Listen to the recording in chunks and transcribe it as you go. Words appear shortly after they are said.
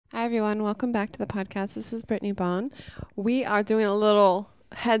Hi, everyone. Welcome back to the podcast. This is Brittnee Bond. We are doing a little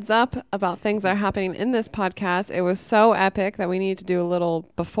heads up about things that are happening in this podcast. It was so epic that we need to do a little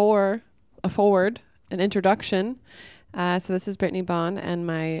an introduction. So this is Brittnee Bond and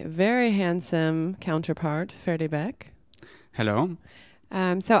my very handsome counterpart, Ferdi Beck. Hello.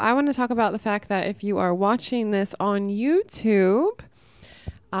 So I want to talk about the fact that if you are watching this on YouTube,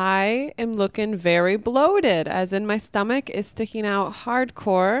 I am looking very bloated, as in my stomach is sticking out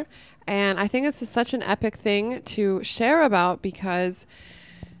hardcore. And I think this is such an epic thing to share about because,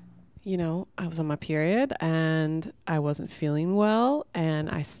 you know, I was on my period and I wasn't feeling well, and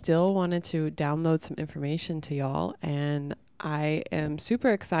I still wanted to download some information to y'all. And I am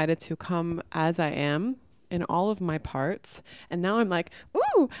super excited to come as I am in all of my parts. And now I'm like,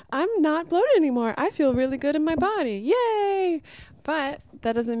 ooh, I'm not bloated anymore. I feel really good in my body. Yay! But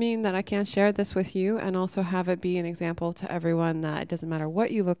that doesn't mean that I can't share this with you and also have it be an example to everyone that it doesn't matter what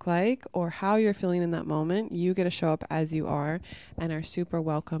you look like or how you're feeling in that moment. You get to show up as you are and are super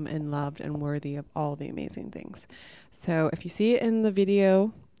welcome and loved and worthy of all the amazing things. So if you see it in the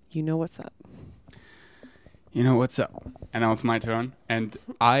video, you know what's up. You know what's up. And now it's my turn. And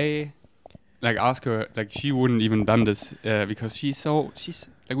I ask her, she wouldn't even done this because she's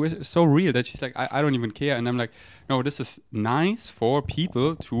we're so real that she's like, I don't even care. And I'm like, no, this is nice for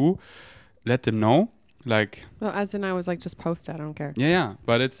people to let them know. Well, as in I was like, just post it, I don't care. Yeah.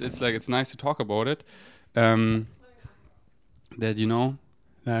 But it's nice to talk about it. That, you know,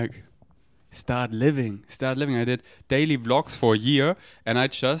 start living. I did daily vlogs for a year and I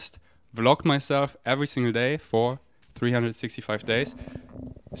just vlogged myself every single day for 365 days.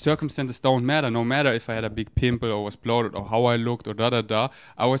 Circumstances don't matter. No matter if I had a big pimple or was bloated or how I looked or da.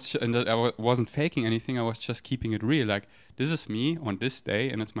 I wasn't faking anything. I was just keeping it real. Like, this is me on this day,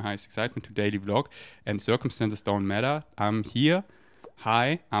 and it's my highest excitement to daily vlog. And circumstances don't matter. I'm here.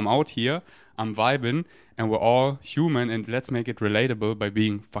 Hi, I'm out here. I'm vibing, and we're all human. And let's make it relatable by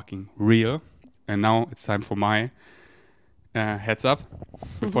being fucking real. And now it's time for my heads up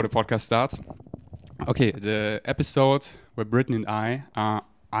before the podcast starts. Okay, the episode where Brittnee and I are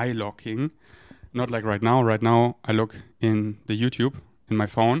eye-locking, not like right now. Right now, I look in the YouTube, in my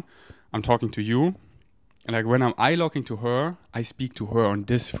phone. I'm talking to you. And like when I'm eye-locking to her, I speak to her on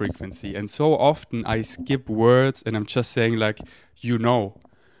this frequency. And so often I skip words and I'm just saying like, you know.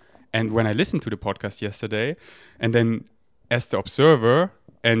 And when I listened to the podcast yesterday, and then as the observer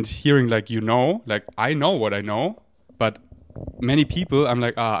and hearing like, you know, like I know what I know, but many people, I'm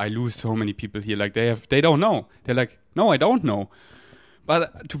like, I lose so many people here. Like they don't know. They're like, no, I don't know.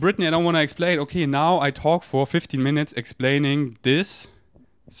 But to Brittnee, I don't want to explain. Okay, now I talk for 15 minutes explaining this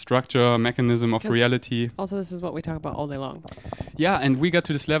structure, mechanism of reality. Also, this is what we talk about all day long. Yeah, and we got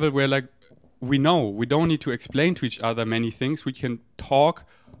to this level where like we know. We don't need to explain to each other many things. We can talk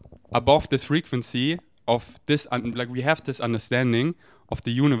above this frequency of this, we have this understanding of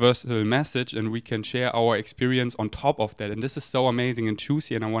the universal message, and we can share our experience on top of that. And this is so amazing and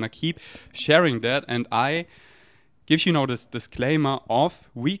juicy, and I want to keep sharing that. And I give you now this disclaimer of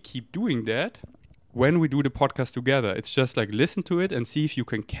we keep doing that when we do the podcast together. It's just like listen to it and see if you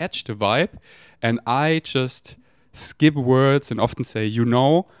can catch the vibe. And I just skip words and often say, you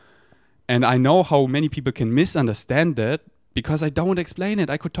know, and I know how many people can misunderstand that because I don't explain it.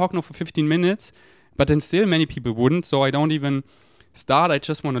 I could talk now for 15 minutes, but then still many people wouldn't. So I don't even start. I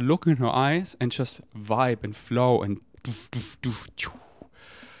just want to look in her eyes and just vibe and flow and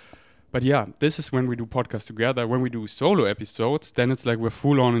But yeah, this is when we do podcasts together. When we do solo episodes, then it's like we're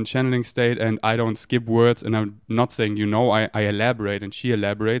full on in channeling state and I don't skip words and I'm not saying, you know, I elaborate and she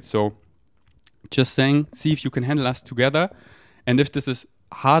elaborates. So just saying, see if you can handle us together. And if this is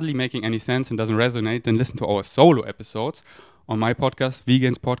hardly making any sense and doesn't resonate, then listen to our solo episodes on my podcast,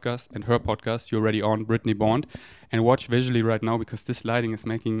 Vegan's podcast, and her podcast, You're Already On, Brittnee Bond. And watch visually right now because this lighting is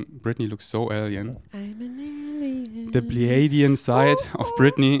making Brittnee look so alien. I'm an alien. The Pleiadian side of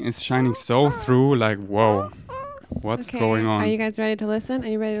Brittnee is shining so through, like, whoa, what's going on? Are you guys ready to listen? Are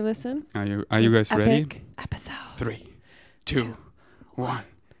you ready to listen? Are you guys ready? Episode 3, 2, 1.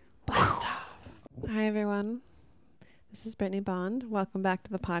 Blast off. Hi, everyone. This is Brittnee Bond. Welcome back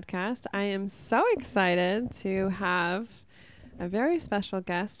to the podcast. I am so excited to have a very special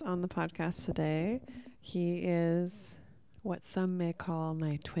guest on the podcast today. He is what some may call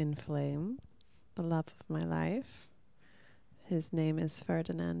my twin flame, the love of my life. His name is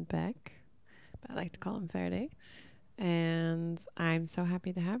Ferdi Beck, but I like to call him Ferdi. And I'm so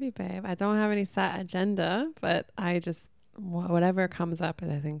happy to have you, babe. I don't have any set agenda, but I just, whatever comes up,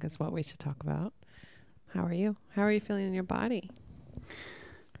 I think is what we should talk about. How are you? How are you feeling in your body?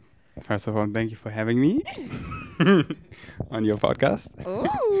 First of all, thank you for having me on your podcast.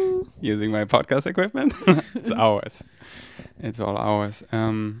 Ooh. Using my podcast equipment. It's ours. It's all ours.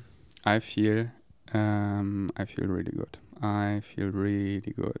 I feel really good. I feel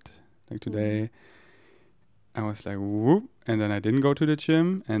really good. Like today, I was like whoop, and then I didn't go to the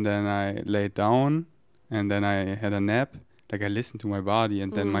gym, and then I laid down, and then I had a nap. Like I listened to my body,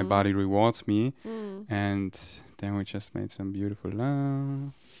 and then my body rewards me, and then we just made some beautiful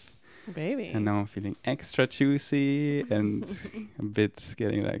love. Baby. And now I'm feeling extra juicy and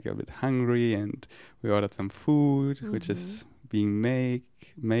getting like a bit hungry, and we ordered some food which is being made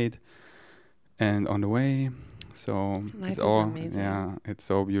and on the way. So Life it's is all amazing. it's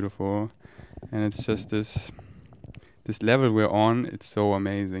so beautiful, and it's just this level we're on. It's so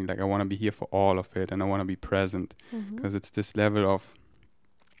amazing. Like I want to be here for all of it, and I want to be present because it's this level of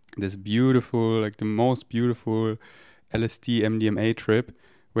this beautiful, like the most beautiful LSD MDMA trip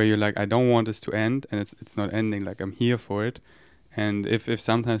where you're like, I don't want this to end, and it's not ending. Like I'm here for it. And if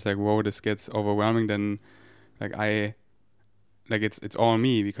sometimes like, whoa, this gets overwhelming, then like it's all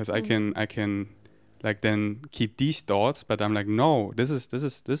me, because I can like then keep these thoughts, but I'm like, no, this is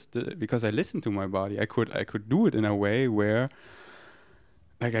because I listen to my body. I could do it in a way where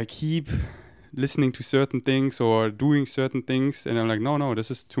like I keep listening to certain things or doing certain things, and I'm like, no,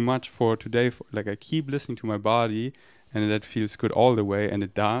 this is too much for today. Like I keep listening to my body, and that feels good all the way, and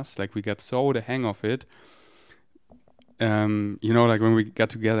it does. Like we got so the hang of it. Like when we got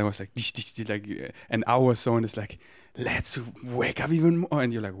together, I was like, like an hour or so, and it's like, let's wake up even more.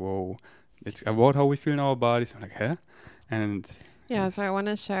 And you're like, whoa, it's about how we feel in our bodies. I'm like, huh? And yeah, so I want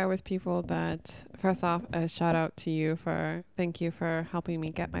to share with people that, first off, a shout out to you thank you for helping me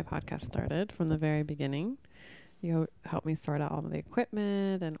get my podcast started from the very beginning. You helped me sort out all of the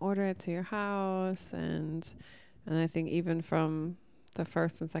equipment and order it to your house, and I think even from the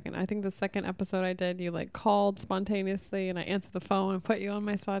first and second, I think the second episode I did, you like called spontaneously and I answered the phone and put you on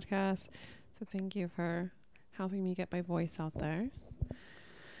my podcast. So thank you for helping me get my voice out there.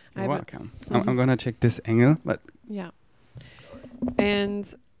 You're welcome. I'm going to check this angle, but yeah.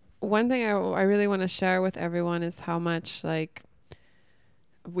 And one thing I really want to share with everyone is how much like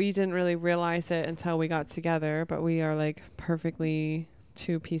we didn't really realize it until we got together, but we are like perfectly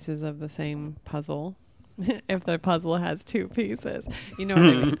two pieces of the same puzzle. If the puzzle has two pieces, you know what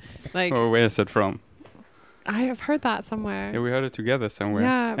I mean? Like, oh, where is it from? I have heard that somewhere. Yeah, we heard it together somewhere.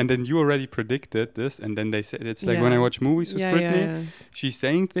 Yeah. And then you already predicted this, and then they said, it's like when I watch movies with Brittnee, she's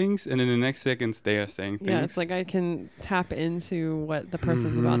saying things, and in the next seconds they are saying things. Yeah, it's like I can tap into what the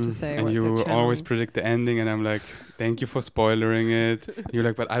person's about to say. And you always predict the ending, and I'm like, thank you for spoilering it. You're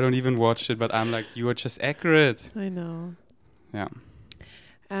like, but I don't even watch it, but I'm like, you are just accurate. I know. Yeah.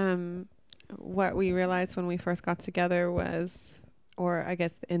 What we realized when we first got together was, or I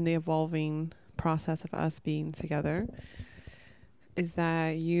guess in the evolving process of us being together, is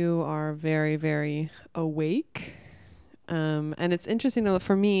that you are very, very awake. And it's interesting to look,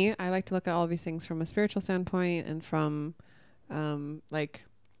 for me, I like to look at all of these things from a spiritual standpoint and from like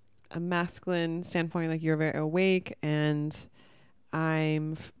a masculine standpoint. Like you're very awake, and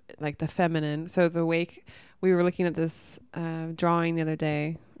I'm like the feminine. So the awake, we were looking at this drawing the other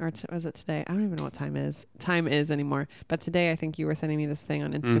day, or was it today? I don't even know what time is anymore. But today I think you were sending me this thing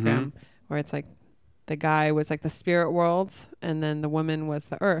on Instagram where it's like the guy was like the spirit world, and then the woman was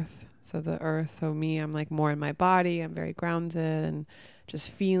the earth. So the earth, so me, I'm like more in my body. I'm very grounded and just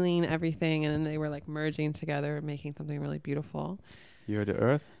feeling everything. And then they were like merging together and making something really beautiful. You're the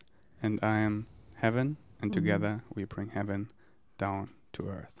earth, and I am heaven, and together we bring heaven down to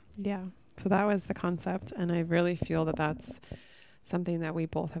earth. Yeah. So that was the concept. And I really feel that that's something that we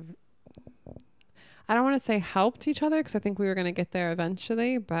both have, I don't want to say helped each other, because I think we were going to get there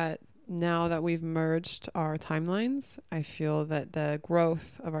eventually, but now that we've merged our timelines, I feel that the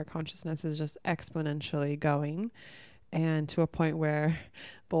growth of our consciousness is just exponentially going, and to a point where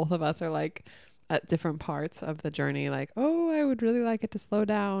both of us are like at different parts of the journey, like, oh, I would really like it to slow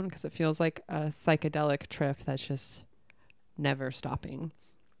down, because it feels like a psychedelic trip that's just never stopping.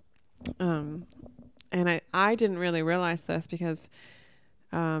 And I didn't really realize this, because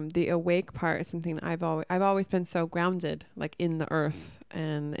the awake part is something I've always been so grounded, like in the earth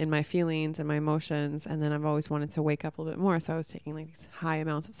and in my feelings and my emotions. And then I've always wanted to wake up a little bit more. So I was taking like these high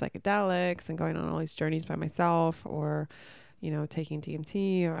amounts of psychedelics and going on all these journeys by myself, or, taking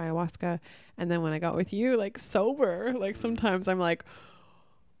DMT or ayahuasca. And then when I got with you, like sober, like sometimes I'm like,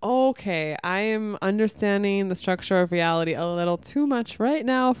 okay, I am understanding the structure of reality a little too much right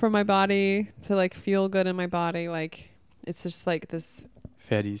now for my body to like feel good in my body. Like it's just like this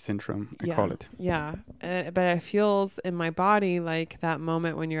Ferdi syndrome, I call it. Yeah. But it feels in my body like that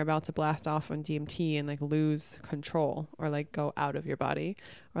moment when you're about to blast off on DMT and like lose control or like go out of your body,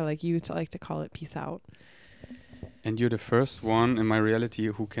 or like you like to call it peace out. And you're the first one in my reality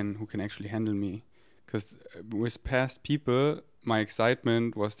who can actually handle me. Because with past people, my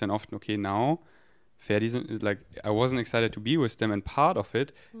excitement was then often, okay, now Ferdi's like, I wasn't excited to be with them, and part of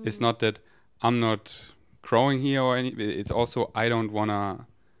it is not that I'm not growing here or anything. It's also I don't wanna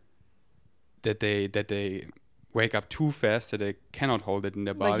that they wake up too fast that they cannot hold it in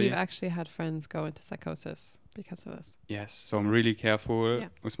their body. Like you've actually had friends go into psychosis because of this. Yes, so I'm really careful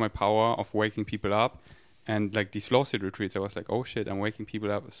with my power of waking people up. And like these flow state retreats, I was like, oh shit, I'm waking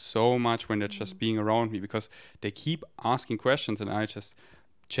people up so much when they're just being around me, because they keep asking questions and I just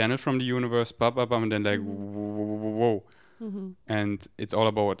channel from the universe, and then like, whoa. And it's all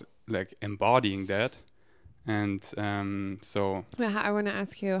about like embodying that. And so I want to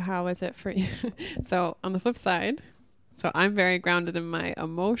ask you, how is it for you? So on the flip side, so I'm very grounded in my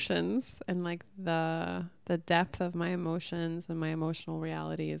emotions, and like the depth of my emotions and my emotional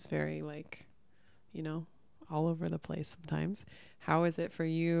reality is very like, you know, all over the place sometimes. How is it for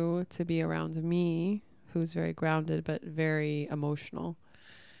you to be around me, who's very grounded but very emotional?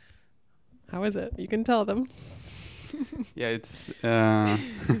 How is it? You can tell them. yeah, it's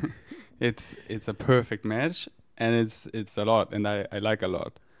it's a perfect match, and it's a lot, and I like a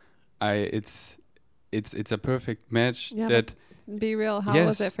lot. It's a perfect match. Yeah, that be real. How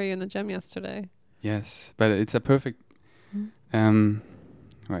was it for you in the gym yesterday? Yes, but it's a perfect.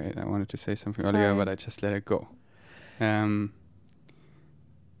 Wait, I wanted to say something earlier, but I just let it go.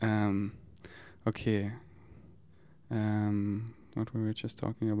 Okay. What were we just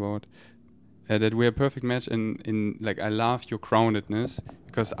talking about? That we're a perfect match in like, I love your groundedness,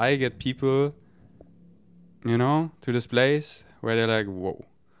 because I get people, you know, to this place where they're like, whoa.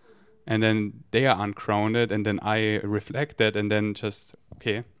 And then they are ungrounded, and then I reflect that, and then just,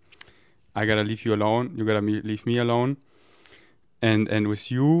 okay, I gotta leave you alone. You gotta leave me alone. And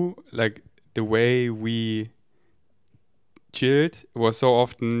with you, like the way we chilled was so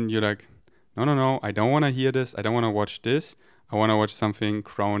often, you're like, no, I don't want to hear this. I don't want to watch this. I want to watch something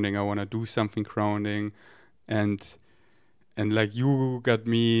grounding. I want to do something grounding. And like, you got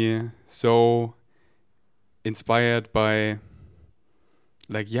me so inspired by,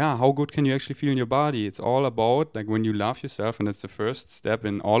 like, yeah, how good can you actually feel in your body? It's all about like when you love yourself, and that's the first step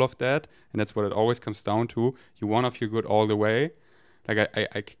in all of that. And that's what it always comes down to. You want to feel good all the way. Like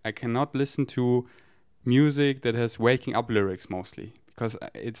I cannot listen to music that has waking up lyrics mostly, because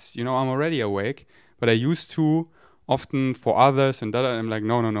it's, you know, I'm already awake, but I used to often for others, and that I'm like,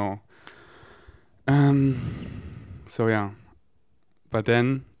 no. So yeah, but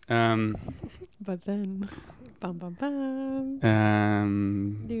then bum bum bum.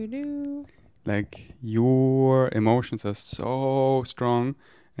 Like, your emotions are so strong,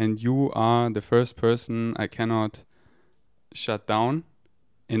 and you are the first person I cannot shut down,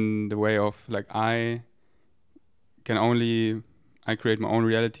 in the way of like, I create my own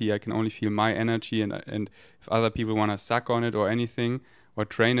reality. I can only feel my energy, and if other people want to suck on it or anything or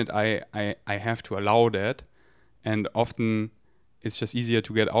train it, I have to allow that. And often it's just easier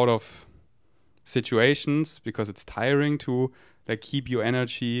to get out of situations, because it's tiring to like keep your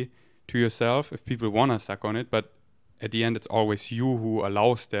energy to yourself if people want to suck on it. But at the end, it's always you who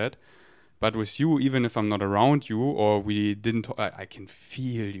allows that. But with you, even if I'm not around you, or we didn't, I can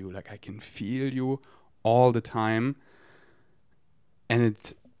feel you. Like, I can feel you all the time. And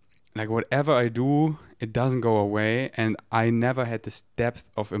it's like, whatever I do, it doesn't go away. And I never had this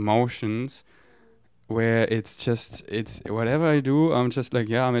depth of emotions where it's whatever I do, I'm just like,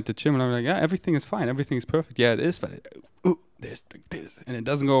 yeah, I'm at the gym, and I'm like, yeah, everything is fine. Everything is perfect. Yeah, it is. But there's this, and it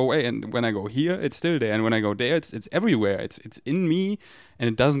doesn't go away. And when I go here, it's still there. And when I go there, it's everywhere. It's in me, and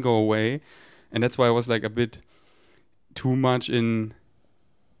it doesn't go away. And that's why I was like a bit too much in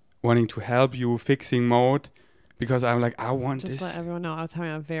wanting to help you, fixing mode, because I'm like, I want just this. Just let everyone know, I was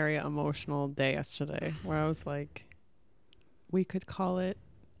having a very emotional day yesterday, where I was like, we could call it,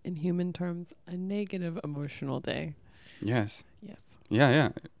 in human terms, a negative emotional day. Yes. Yeah.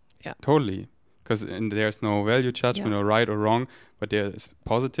 Totally. Because there's no value judgment or right or wrong, but there's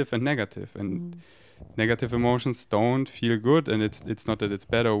positive and negative. And negative emotions don't feel good, and it's not that it's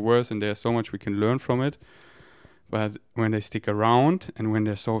better or worse, and there's so much we can learn from it. But when they stick around, and when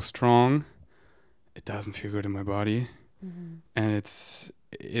they're so strong, it doesn't feel good in my body. And it's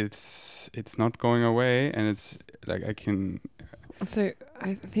not going away, and it's like, I can... So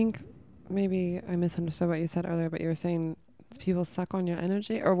I think maybe I misunderstood what you said earlier, but you were saying People suck on your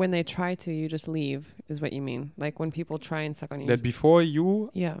energy, or when they try to, you just leave, is what you mean? Like when people try and suck on you. That before you,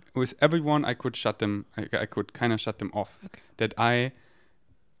 Yeah. with everyone, I could shut them. I could kind of shut them off. Okay. That I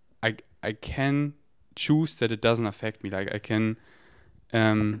can choose that it doesn't affect me. Like I can,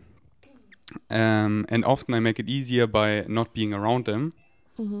 and often I make it easier by not being around them.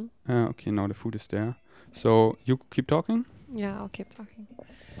 Mm-hmm. Okay, now the food is there. So you keep talking. Yeah, I'll keep talking.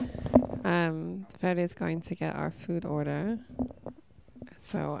 Ferdi is going to get our food order.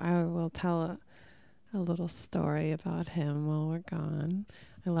 So I will tell a little story about him while we're gone.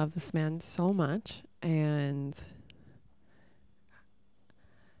 I love this man so much. And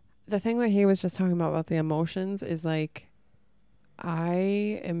the thing that he was just talking about the emotions is like,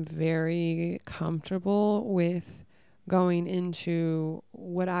 I am very comfortable with going into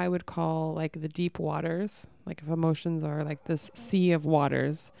what I would call like the deep waters. Like if emotions are like this sea of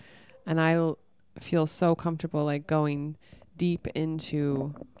waters, and I feel so comfortable like going deep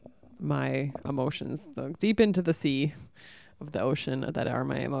into my emotions, deep into the sea of the ocean that are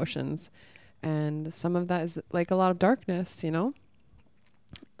my emotions. And some of that is like a lot of darkness, you know?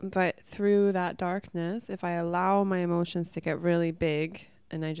 But through that darkness, if I allow my emotions to get really big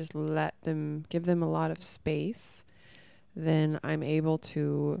and I just give them a lot of space, then I'm able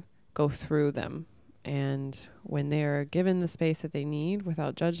to go through them. And when they're given the space that they need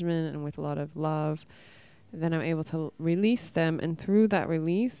without judgment and with a lot of love, then I'm able to release them. And through that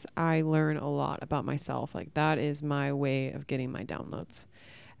release, I learn a lot about myself. Like that is my way of getting my downloads.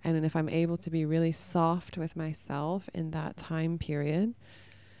 And if I'm able to be really soft with myself in that time period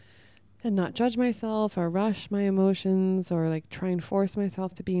and not judge myself or rush my emotions or like try and force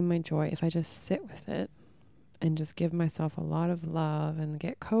myself to be in my joy, if I just sit with it and just give myself a lot of love and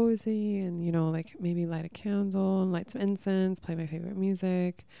get cozy and, you know, like maybe light a candle and light some incense, play my favorite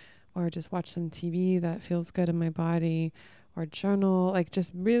music, or just watch some TV that feels good in my body, or journal, like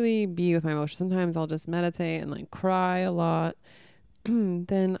just really be with my emotions. Sometimes I'll just meditate and like cry a lot.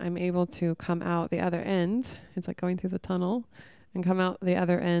 Then I'm able to come out the other end. It's like going through the tunnel and come out the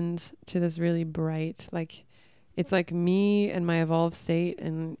other end to this really bright, like it's like me and my evolved state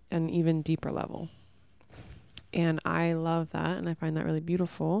and an even deeper level. And I love that. And I find that really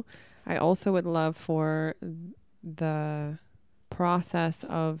beautiful. I also would love for the process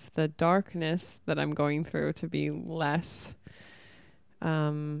of the darkness that I'm going through to be less,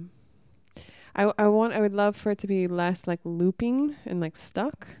 I would love for it to be less like looping and like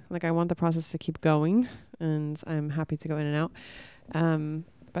stuck. Like I want the process to keep going, and I'm happy to go in and out.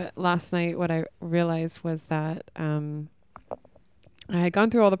 But last night what I realized was that I had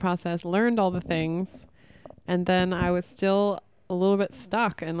gone through all the process, learned all the things, and then I was still a little bit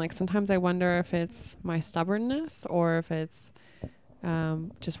stuck. And like sometimes I wonder if it's my stubbornness or if it's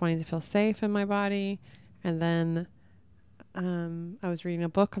just wanting to feel safe in my body. And then I was reading a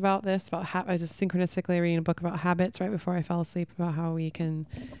book about this, I was just synchronistically reading a book about habits right before I fell asleep, about how we can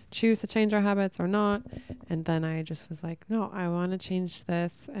choose to change our habits or not. And then I just was like, no, I want to change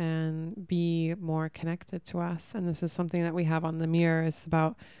this and be more connected to us. And this is something that we have on the mirror. It's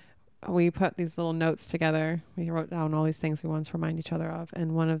about, we put these little notes together. We wrote down all these things we want to remind each other of.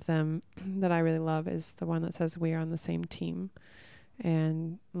 And one of them that I really love is the one that says we are on the same team.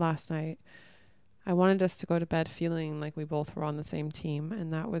 And last night, I wanted us to go to bed feeling like we both were on the same team.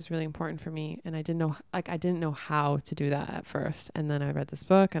 And that was really important for me. And I didn't know how to do that at first. And then I read this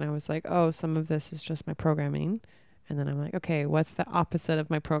book and I was like, oh, some of this is just my programming. And then I'm like, okay, what's the opposite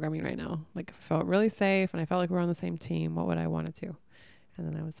of my programming right now? Like if I felt really safe and I felt like we were on the same team, what would I want to do? And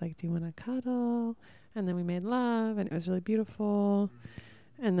then I was like, do you want to cuddle? And then we made love and it was really beautiful.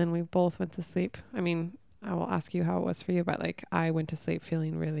 And then we both went to sleep. I mean, I will ask you how it was for you, but like I went to sleep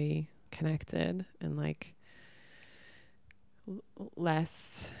feeling really connected and like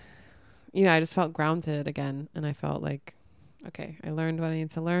less, you know, I just felt grounded again. And I felt like, okay, I learned what I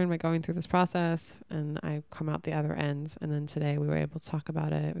need to learn by going through this process and I come out the other end. And then today we were able to talk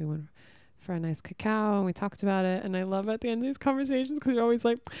about it. We went for a nice cacao and we talked about it. And I love at the end of these conversations because you're always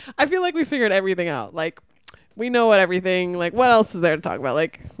like, I feel like we figured everything out. Like we know what everything, like what else is there to talk about?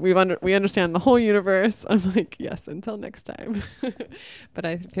 Like we understand the whole universe. I'm like, yes, until next time. But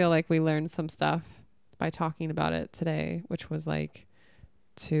I feel like we learned some stuff by talking about it today, which was like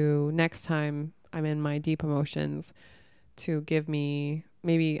to next time I'm in my deep emotions to give me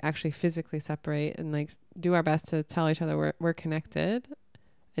maybe actually physically separate and like do our best to tell each other we're connected.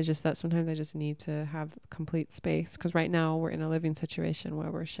 It's just that sometimes I just need to have complete space because right now we're in a living situation where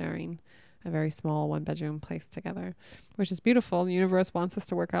we're sharing a very small 1-bedroom place together, which is beautiful. The universe wants us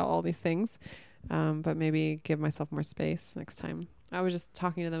to work out all these things, but maybe give myself more space next time. I was just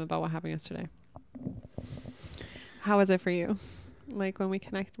talking to them about what happened yesterday. How was it for you? Like when we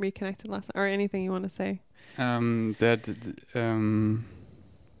reconnected last night, or anything you want to say?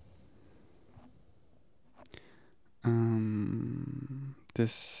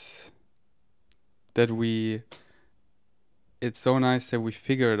 This that we it's so nice that we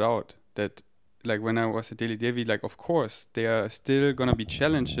figure it out, that like when I was at Daily Devi, like of course there are still gonna be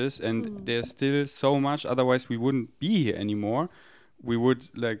challenges and there's still so much, otherwise we wouldn't be here anymore. We would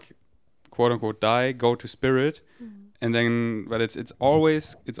like quote unquote die, go to spirit, and then but it's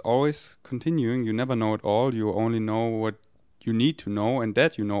always continuing. You never know it all, you only know what you need to know, and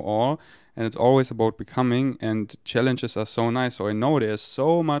that you know all. And it's always about becoming, and challenges are so nice. So I know there's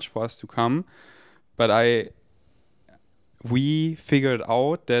so much for us to come, but we figured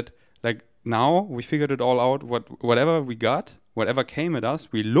out that like now we figured it all out. Whatever we got, whatever came at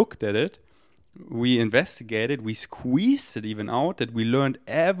us, we looked at it, we investigated, we squeezed it even out. That we learned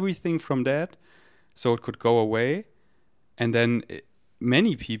everything from that, so it could go away. And then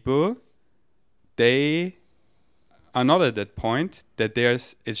many people, they are not at that point, that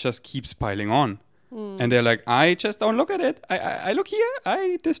it just keeps piling on, and they're like, I just don't look at it. I look here,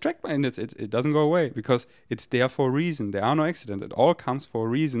 I distract and it doesn't go away because it's there for a reason. There are no accidents. It all comes for a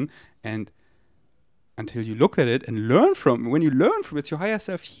reason, and until you look at it and learn from, when you learn from it, it's your higher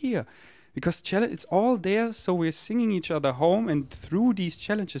self here, because it's all there. So we're singing each other home, and through these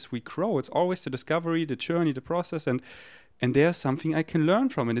challenges we grow. It's always the discovery, the journey, the process, and there's something I can learn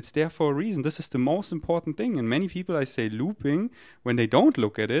from, and it's there for a reason. This is the most important thing. And many people, I say, looping when they don't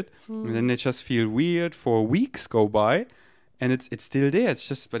look at it, and then they just feel weird for weeks go by, and it's still there. It's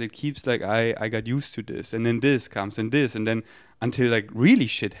just, but it keeps like, I got used to this, and then this comes, and this, and then until like really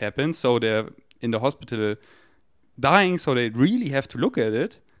shit happens. So they're in the hospital dying, so they really have to look at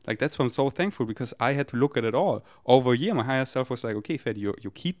it. Like that's why I'm so thankful, because I had to look at it all. Over a year, my higher self was like, okay, Ferdi,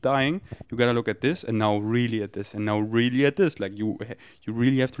 you keep dying, you gotta look at this, and now really at this, and now really at this. Like you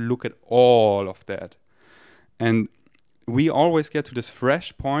really have to look at all of that. And we always get to this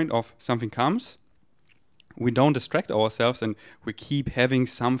fresh point of something comes. We don't distract ourselves, and we keep having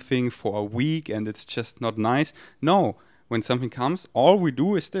something for a week, and it's just not nice. No, when something comes, all we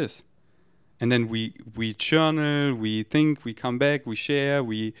do is this. And then we journal, we think, we come back, we share,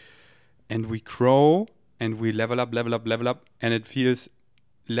 and we grow, and we level up, and it feels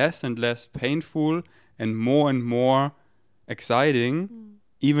less and less painful and more exciting,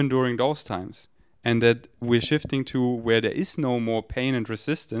 even during those times. And that we're shifting to where there is no more pain and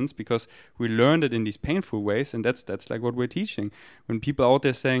resistance, because we learned it in these painful ways, and that's like what we're teaching. When people out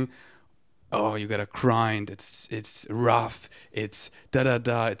there saying, oh, you gotta grind, it's rough, it's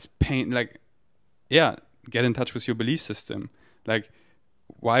it's pain, like, yeah, get in touch with your belief system. Like,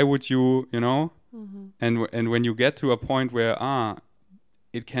 why would you, and when you get to a point where,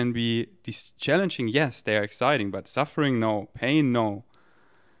 it can be these challenging, yes, they're exciting, but suffering, no, pain, no.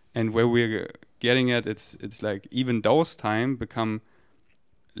 And where we're getting at, it's like even those time become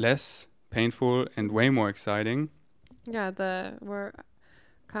less painful and way more exciting. Yeah, we're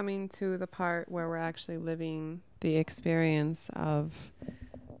coming to the part where we're actually living the experience of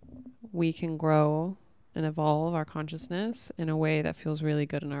we can grow and evolve our consciousness in a way that feels really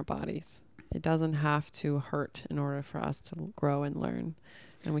good in our bodies. It doesn't have to hurt in order for us to grow and learn.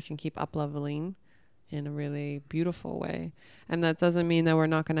 And we can keep up-leveling in a really beautiful way. And that doesn't mean that we're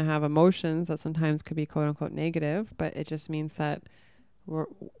not going to have emotions that sometimes could be quote-unquote negative, but it just means that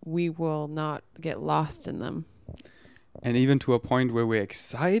we will not get lost in them. And even to a point where we're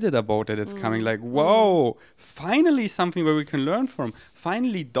excited about it, it's coming like, whoa, finally something where we can learn from.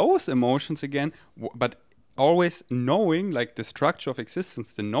 Finally those emotions again, but always knowing like the structure of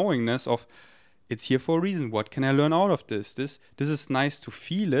existence, the knowingness of it's here for a reason. What can I learn out of this? This is nice to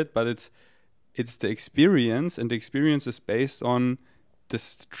feel it, but it's the experience, and the experience is based on the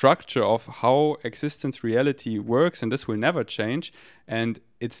structure of how existence reality works, and this will never change. And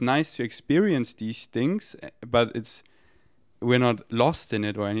it's nice to experience these things, but we're not lost in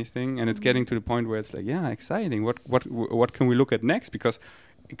it or anything, and it's getting to the point where it's like, yeah, exciting. What can we look at next? Because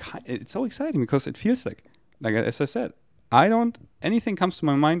it's so exciting, because it feels like as I said, anything comes to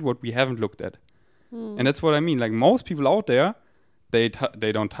my mind what we haven't looked at, and that's what I mean. Like most people out there, they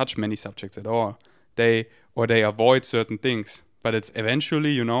don't touch many subjects at all. They avoid certain things, but it's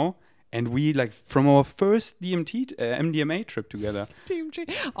eventually, And we, like, from our first MDMA trip together.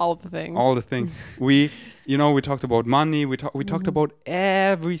 All the things. All the things. We talked about money. We talked about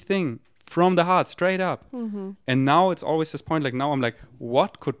everything from the heart, straight up. And now it's always this point, like, now I'm like,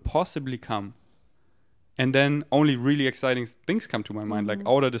 what could possibly come? And then only really exciting things come to my mind, like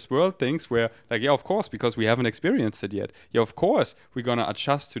out of this world things where, like, yeah, of course, because we haven't experienced it yet. Yeah, of course, we're going to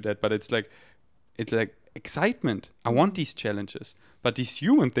adjust to that. But it's like excitement. I want these challenges. But these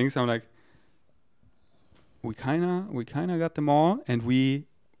human things, I'm like, we kinda got them all, and we're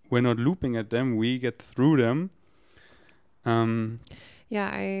not looping at them. We get through them. Yeah,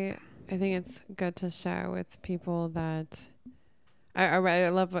 I think it's good to share with people that I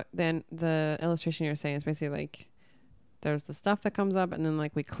love what the illustration you're saying is basically like there's the stuff that comes up and then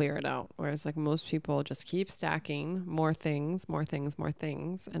like we clear it out. Whereas like most people just keep stacking more things,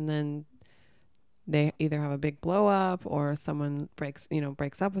 and then they either have a big blow up or someone breaks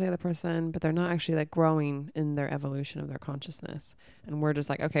up with the other person, but they're not actually like growing in their evolution of their consciousness. And we're just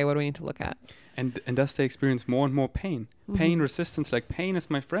like, okay, what do we need to look at? And thus they experience more and more pain. Pain resistance, like pain is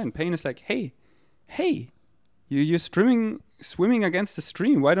my friend. Pain is like, hey, you're swimming against the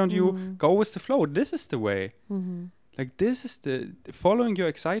stream. Why don't you go with the flow? This is the way. Like this is following your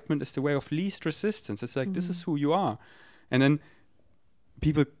excitement is the way of least resistance. It's like, this is who you are. And then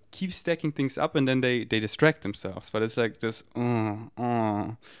people keep stacking things up and then they distract themselves. But it's like this, when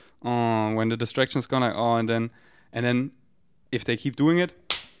the distraction's gone, like, and then if they keep doing it,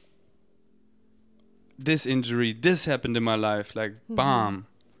 this injury, this happened in my life, like, bam.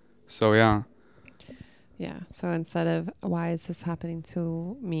 So, yeah. Yeah. So instead of why is this happening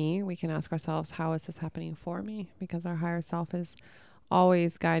to me, we can ask ourselves, how is this happening for me? Because our higher self is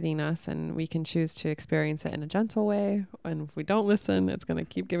always guiding us, and we can choose to experience it in a gentle way. And if we don't listen, it's going to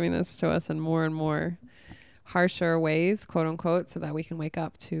keep giving this to us in more and more harsher ways, quote unquote, so that we can wake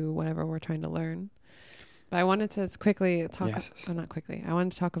up to whatever we're trying to learn. But I wanted to quickly talk, not quickly, I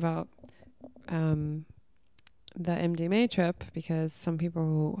wanted to talk about the MDMA trip, because some people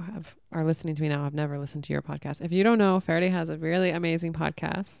who are listening to me now have never listened to your podcast. If you don't know, Ferdi has a really amazing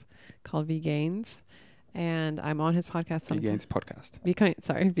podcast called V-Gains, and I'm on his podcast. V-Gains podcast.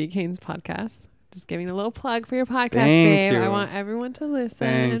 V-Gains podcast. Just giving a little plug for your podcast, Thank babe. you. I want everyone to listen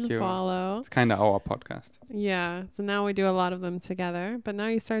and follow. It's kind of our podcast. Yeah. So now we do a lot of them together, but now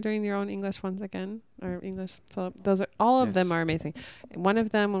you start doing your own English ones again, or English. So those are all of them are amazing. One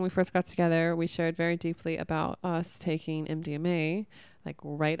of them, when we first got together, we shared very deeply about us taking MDMA, like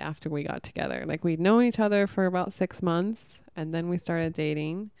right after we got together. Like we'd known each other for about 6 months, and then we started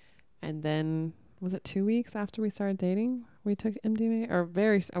dating, and then was it 2 weeks after we started dating we took MDMA, or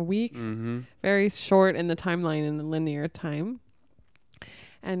a week, very short in the timeline, in the linear time.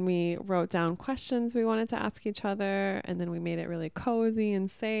 And we wrote down questions we wanted to ask each other, and then we made it really cozy and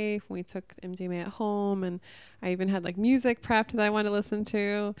safe. We took MDMA at home, and I even had like music prepped that I wanted to listen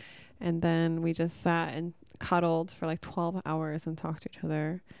to. And then we just sat and cuddled for like 12 hours and talked to each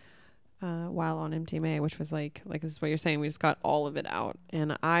other while on MDMA, which was like this is what you're saying. We just got all of it out.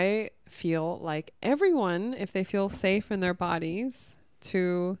 And I feel like everyone, if they feel safe in their bodies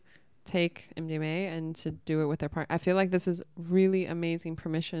to take MDMA and to do it with their partner, I feel like this is really amazing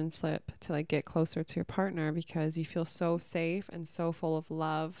permission slip to like get closer to your partner, because you feel so safe and so full of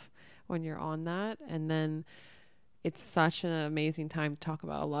love when you're on that. And then it's such an amazing time to talk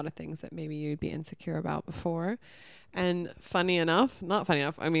about a lot of things that maybe you'd be insecure about before. And not funny enough,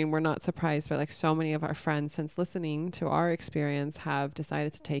 I mean, we're not surprised, but like so many of our friends, since listening to our experience, have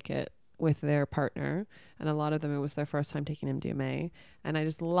decided to take it with their partner. And a lot of them, it was their first time taking MDMA. And I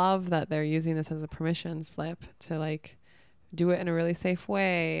just love that they're using this as a permission slip to like do it in a really safe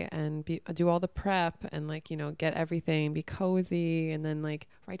way and do all the prep and like, you know, get everything, be cozy, and then like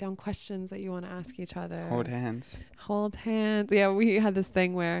write down questions that you want to ask each other. Hold hands. Yeah, we had this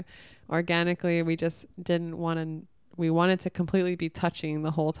thing where organically we just we wanted to completely be touching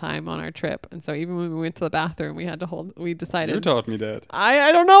the whole time on our trip. And so even when we went to the bathroom, we decided. You taught me that.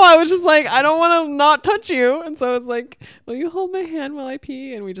 I don't know. I was just like, I don't want to not touch you. And so it's like, will you hold my hand while I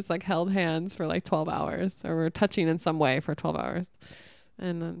pee? And we just like held hands for like 12 hours, or we're touching in some way for 12 hours.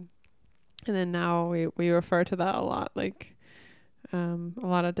 And then now we refer to that a lot, like a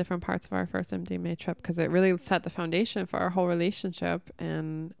lot of different parts of our first MDMA trip, because it really set the foundation for our whole relationship.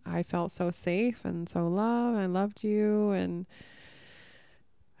 And I felt so safe and so loved. I loved you, and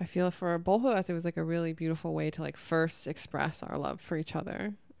I feel for both of us it was like a really beautiful way to like first express our love for each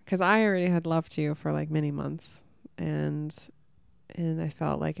other, because I already had loved you for like many months, and I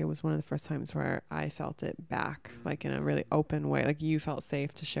felt like it was one of the first times where I felt it back, like in a really open way, like you felt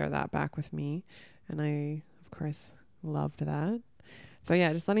safe to share that back with me. And I of course loved that. So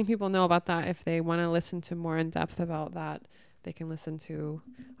yeah, just letting people know about that. If they want to listen to more in depth about that, they can listen to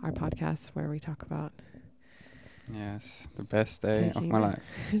our podcast where we talk about the best day of my life.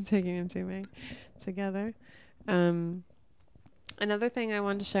 Taking MDMA together. Another thing I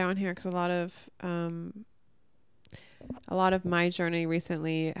wanted to share on here, because a lot of my journey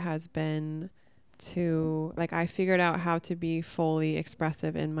recently has been to, like, I figured out how to be fully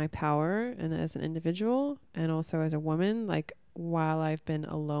expressive in my power and as an individual and also as a woman, like while I've been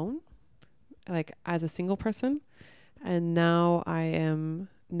alone, like as a single person. And now I am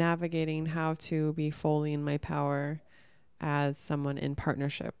navigating how to be fully in my power as someone in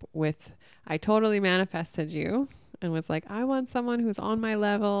partnership with, I totally manifested you and was like, I want someone who's on my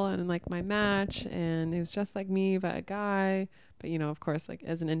level and like my match and who's just like me, but a guy, but you know, of course, like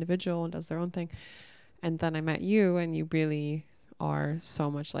as an individual and does their own thing. And then I met you and you really are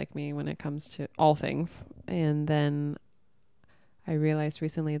so much like me when it comes to all things. And then I realized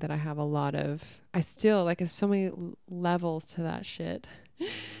recently that I have a lot of, I still like, there's so many levels to that shit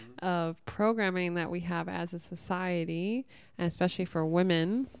of programming that we have as a society, and especially for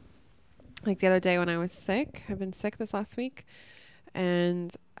women. Like the other day when I was sick, I've been sick this last week,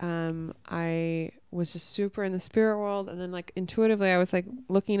 and I was just super in the spirit world, and then like intuitively I was like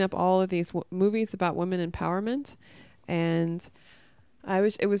looking up all of these movies about women empowerment, and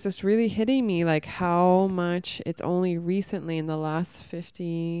it was just really hitting me like how much it's only recently in the last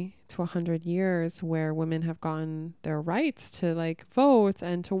 50 to 100 years where women have gotten their rights to like vote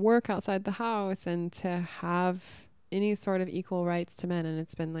and to work outside the house and to have any sort of equal rights to men. And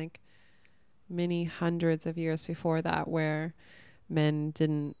it's been like many hundreds of years before that where men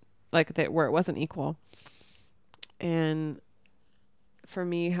didn't like that, where it wasn't equal. And for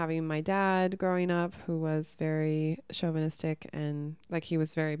me, having my dad growing up who was very chauvinistic and like he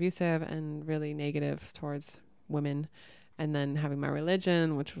was very abusive and really negative towards women, and then having my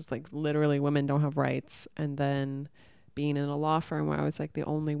religion, which was like literally women don't have rights, and then being in a law firm where I was like the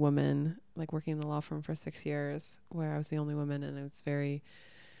only woman, like working in a law firm for 6 years where I was the only woman, and it was very,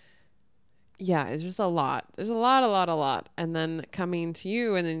 yeah, it's just a lot. There's a lot. And then coming to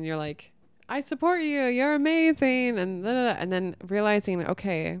you and then you're like, I support you, you're amazing, and blah, blah, blah. And then realizing,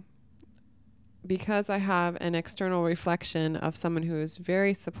 okay, because I have an external reflection of someone who is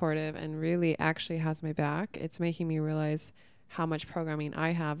very supportive and really actually has my back, it's making me realize how much programming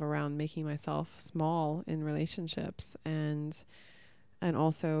I have around making myself small in relationships, and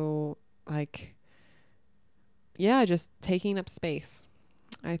also like, yeah, just taking up space.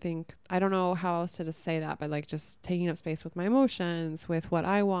 I think, I don't know how else to just say that, but like just taking up space with my emotions, with what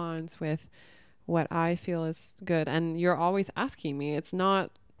I want, with what I feel is good. And you're always asking me, it's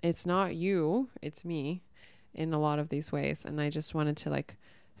not you, it's me in a lot of these ways. And I just wanted to like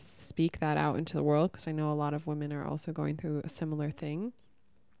speak that out into the world, because I know a lot of women are also going through a similar thing,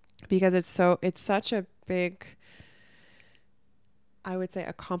 because it's such a big, I would say,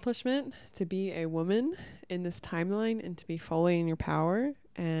 accomplishment to be a woman in this timeline and to be fully in your power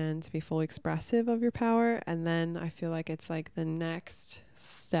and to be fully expressive of your power. And then I feel like it's like the next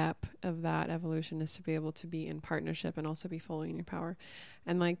step of that evolution is to be able to be in partnership and also be fully in your power.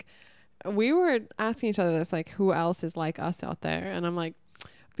 And like, we were asking each other this, like, who else is like us out there? And I'm like,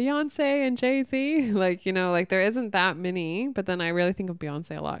 Beyonce and Jay-Z, like, you know, like there isn't that many, but then I really think of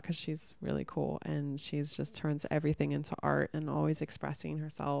Beyonce a lot because she's really cool and she's just turns everything into art and always expressing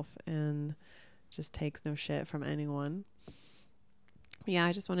herself and just takes no shit from anyone. Yeah,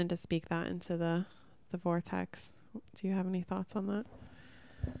 I just wanted to speak that into the vortex. Do you have any thoughts on that?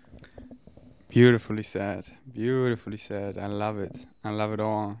 Beautifully said. I love it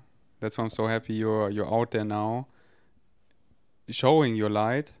all. That's why I'm so happy you're out there now, showing your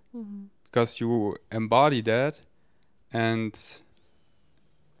light, because you embody that, and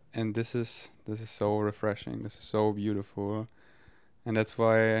this is so refreshing. This is so beautiful, and that's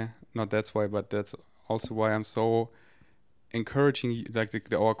also why I'm so encouraging you, like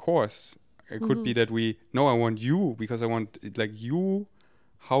our course. It could be that I want you, because I want it, like you,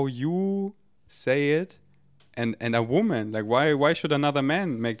 how you say it, and a woman, like why should another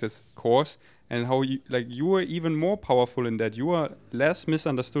man make this course? And how you are even more powerful in that you are less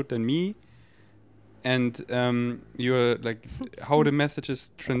misunderstood than me, and you're like how the message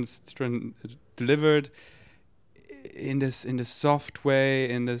is delivered in this soft way,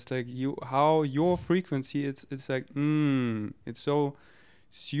 in this like how your frequency, it's like it's so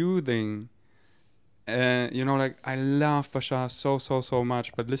soothing. You know, like I love Bashar so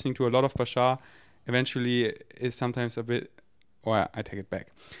much, but listening to a lot of Bashar eventually is sometimes a bit, well, I take it back.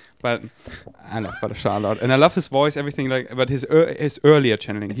 But I love Bashar a lot, and I love his voice, everything. Like, but his earlier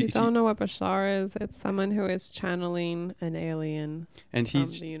channeling. If you don't know what Bashar is, it's someone who is channeling an alien from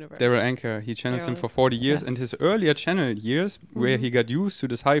the universe. Daryl Anchor. He channels him for 40 years, and his earlier channel years, where he got used to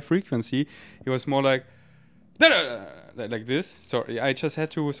this high frequency, he was more like this. Sorry, I just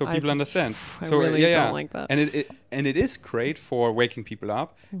had to, so people understand. I really don't like that. And it is great for waking people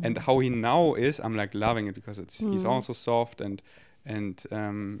up. And how he now is, I'm like loving it, because he's also soft and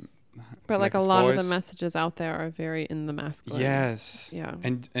But like a his lot of the voice. messages out there are very in the masculine. Yes. Yeah.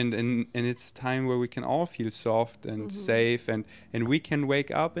 And it's time where we can all feel soft and safe, and we can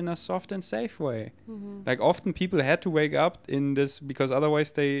wake up in a soft and safe way. Like often people had to wake up in this because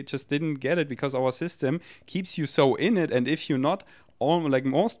otherwise they just didn't get it, because our system keeps you so in it. And if you're not, all like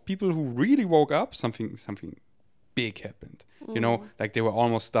most people who really woke up, something big happened. You know, like they were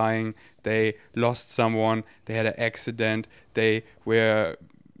almost dying, they lost someone, they had an accident, they were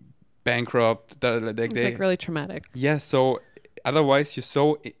bankrupt. It's like really traumatic. Yeah, so otherwise you're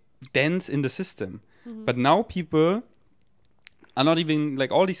so dense in the system. But now people are not even,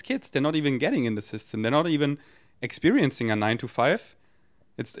 like all these kids, they're not even getting in the system. They're not even experiencing a 9 to 5.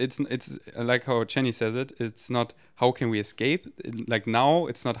 It's like how Jenny says it. It's not how can we escape. Like now,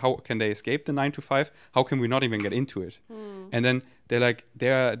 it's not how can they escape the 9 to 5. How can we not even get into it? And then they're like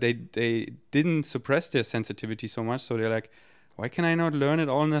they didn't suppress their sensitivity so much. So they're like, why can I not learn it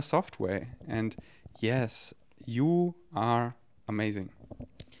all in a soft way? And yes, you are amazing.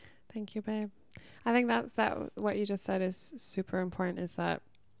 Thank you, babe. I think that what you just said is super important, is that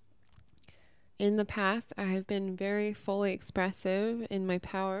in the past, I have been very fully expressive in my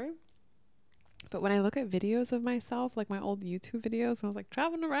power. But when I look at videos of myself, like my old YouTube videos, when I was like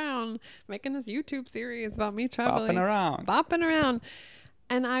traveling around, making this YouTube series about me traveling. Bopping around.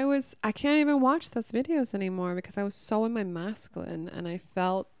 And I can't even watch those videos anymore because I was so in my masculine. And I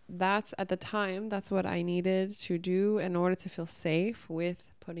felt at the time, that's what I needed to do in order to feel safe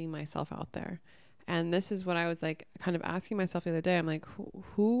with putting myself out there. And this is what I was like kind of asking myself the other day. I'm like,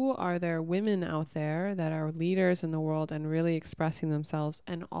 who are there women out there that are leaders in the world and really expressing themselves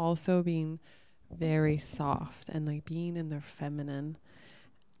and also being very soft and like being in their feminine?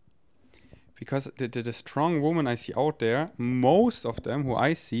 Because the strong women I see out there, most of them who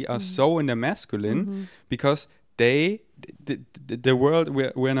I see are so in the masculine because the world,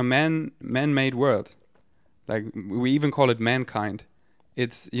 we're in a man-made world. Like we even call it mankind.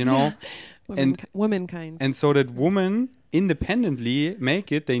 It's, you know, womankind. And so that women independently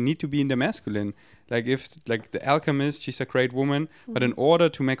make it, they need to be in the masculine. Like if like the alchemist, she's a great woman, but in order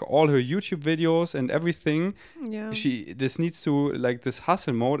to make all her YouTube videos and everything, this needs to like this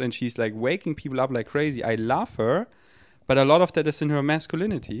hustle mode, and she's like waking people up like crazy. I love her, but a lot of that is in her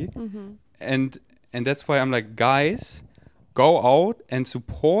masculinity, and that's why I'm like, guys, go out and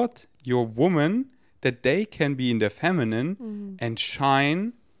support your woman that they can be in their feminine and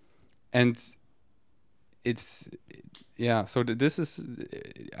shine, and it's. Yeah, so this is,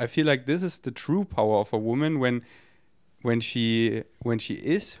 I feel like this is the true power of a woman when she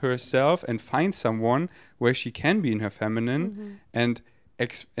is herself and finds someone where she can be in her feminine and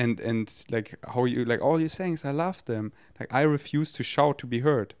like how you, like all your sayings, I love them. Like I refuse to shout to be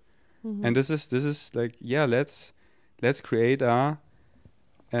heard, and this is like, yeah, let's create a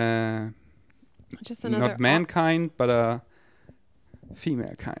just another not mankind but a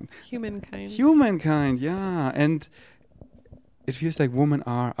female kind, humankind, yeah. And it feels like women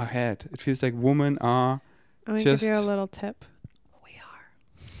are ahead. It feels like women are I'm going to give you a little tip. We are.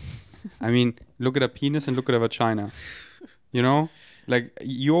 I mean, look at a penis and look at a vagina. You know? Like,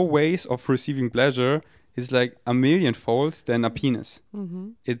 your ways of receiving pleasure is like a million folds than a penis.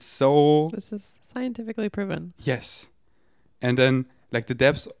 It's so... This is scientifically proven. Yes. And then, like, the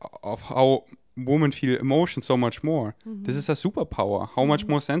depths of how women feel emotion so much more. This is a superpower. How much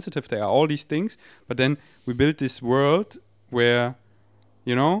more sensitive they are. All these things. But then we build this world where,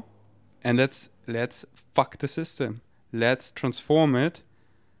 you know, and let's fuck the system. Let's transform it,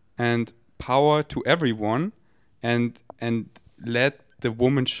 and power to everyone, and let the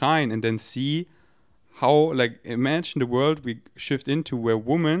woman shine, and then see how, like, imagine the world we shift into where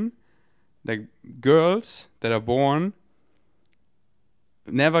women, like girls that are born,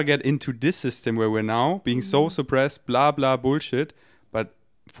 never get into this system where we're now being so suppressed, blah blah bullshit, but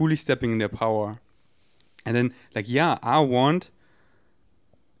fully stepping in their power. And then, like, yeah, I want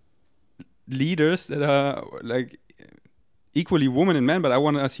leaders that are, like, equally women and men, but I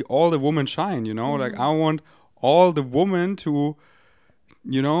want to see all the women shine, you know? Like, I want all the women to,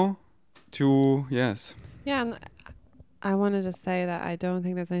 you know, yes. Yeah, and I want to just say that I don't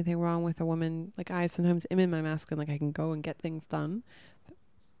think there's anything wrong with a woman. Like, I sometimes am in my masculine, like, I can go and get things done.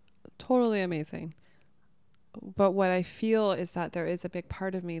 Totally amazing. But what I feel is that there is a big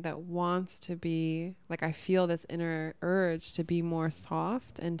part of me that wants to be, like, I feel this inner urge to be more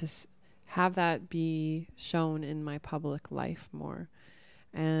soft and to have that be shown in my public life more.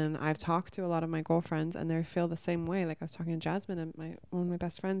 And I've talked to a lot of my girlfriends and they feel the same way. Like, I was talking to Jasmine, and one of my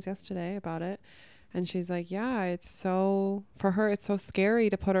best friends, yesterday about it. And she's like, yeah, it's so, for her, it's so scary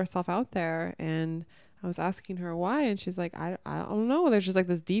to put herself out there. And I was asking her why, and she's like, I don't know. There's just like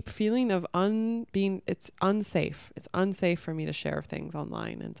this deep feeling of it's unsafe. It's unsafe for me to share things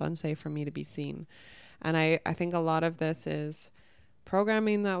online, and it's unsafe for me to be seen. And I think a lot of this is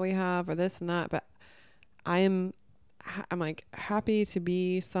programming that we have, or this and that. But I'm like happy to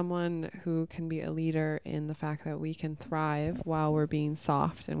be someone who can be a leader in the fact that we can thrive while we're being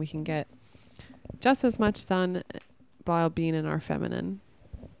soft, and we can get just as much done while being in our feminine.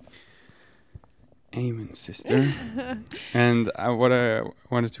 Amen, sister. And what I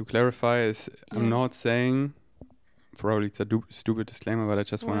wanted to clarify is I'm not saying, probably it's a stupid disclaimer, but I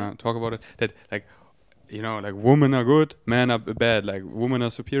just want to talk about it, that like, you know, like women are good, men are bad, like women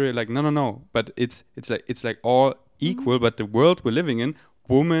are superior, like no. But it's like all equal, but the world we're living in,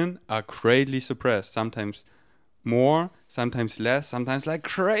 women are greatly suppressed, sometimes more, sometimes less, sometimes like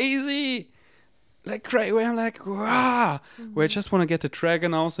crazy. Like crazy, where I'm like, where I just want to get the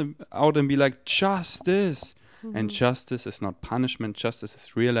dragon out and be like, justice. And justice is not punishment. Justice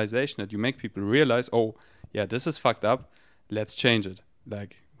is realization, that you make people realize, oh, yeah, this is fucked up. Let's change it.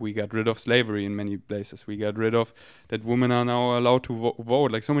 Like, we got rid of slavery in many places. We got rid of that women are now allowed to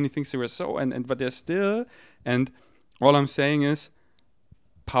vote. Like, so many things they were but they're still. And all I'm saying is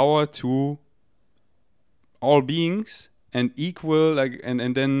power to all beings and equal, like, and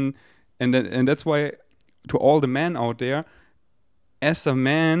that's why, to all the men out there, as a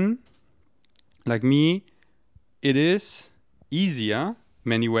man like me, it is easier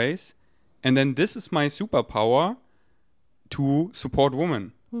many ways. And then this is my superpower to support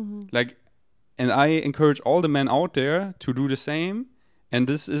women. Like, and I encourage all the men out there to do the same. And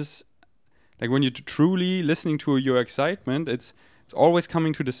this is like, when you're truly listening to your excitement, it's always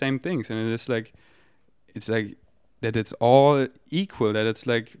coming to the same things. And it's like that it's all equal, that it's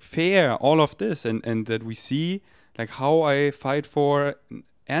like fair, all of this, and that we see like how I fight for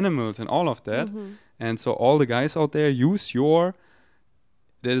animals and all of that. And so all the guys out there, use that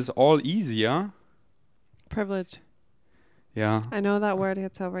is all easier. Privilege. Yeah. I know that word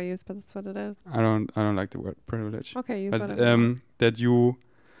gets overused, but that's what it is. I don't like the word privilege. Okay, use but, whatever. That you,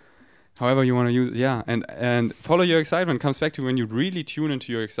 however you want to use, yeah, and follow your excitement. Comes back to when you really tune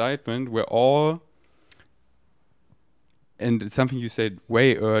into your excitement. We're all, and it's something you said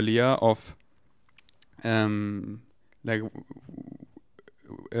way earlier of,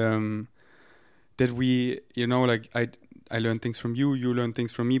 that we, you know, like I learn things from you, you learn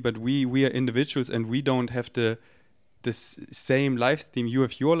things from me, but we are individuals, and we don't have the same life theme. You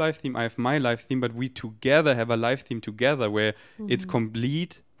have your life theme, I have my life theme, but we together have a life theme together where it's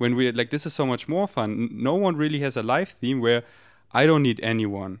complete. When we're like, this is so much more fun. No one really has a life theme where I don't need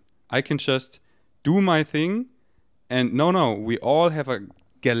anyone. I can just do my thing. And no, we all have a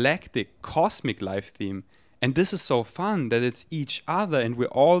galactic, cosmic life theme. And this is so fun that it's each other, and we're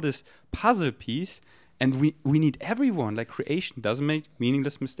all this puzzle piece, and we need everyone. Like, creation doesn't make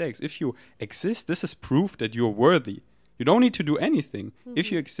meaningless mistakes. If you exist, this is proof that you're worthy. You don't need to do anything.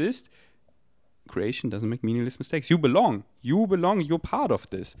 If you exist, creation doesn't make meaningless mistakes. You belong. You're part of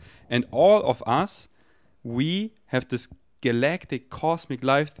this. And all of us, we have this galactic, cosmic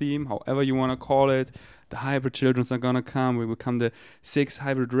life theme, however you want to call it. The hybrid children are gonna come. We become the 6th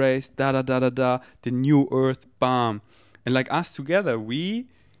hybrid race. The new Earth. Bam. And like us together, this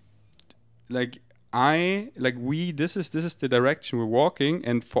is the direction we're walking.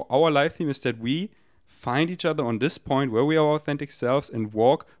 And for our life theme is that we find each other on this point where we are our authentic selves, and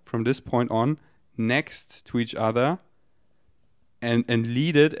walk from this point on next to each other, and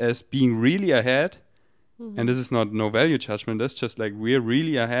lead it as being really ahead. And this is not no value judgment. That's just like, we're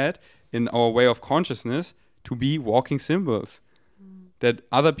really ahead in our way of consciousness to be walking symbols that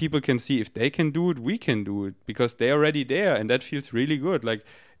other people can see. If they can do it, we can do it, because they're already there, and that feels really good. Like,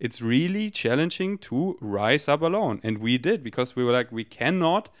 it's really challenging to rise up alone, and we did, because we were like, we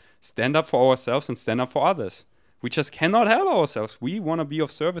cannot stand up for ourselves and stand up for others. We just cannot help ourselves. We want to be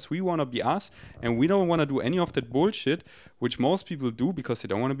of service. We want to be us, and we don't want to do any of that bullshit which most people do because they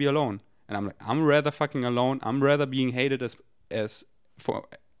don't want to be alone. And I'm like, I'm rather fucking alone. I'm rather being hated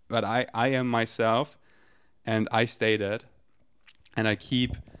but I am myself, and I stay that, and I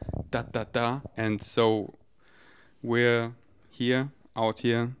keep and so we're out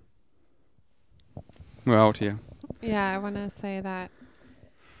here. Yeah, I want to say that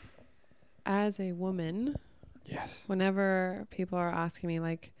as a woman, yes, whenever people are asking me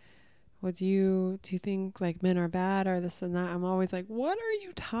like, do you think like men are bad or this and that, I'm always like, what are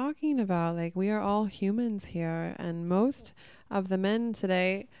you talking about? Like, we are all humans here, and most of the men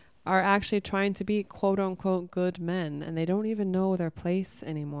today are actually trying to be quote unquote good men, and they don't even know their place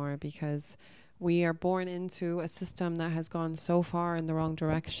anymore, because we are born into a system that has gone so far in the wrong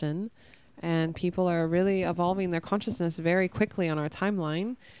direction, and people are really evolving their consciousness very quickly on our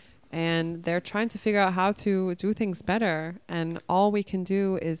timeline, and they're trying to figure out how to do things better. And all we can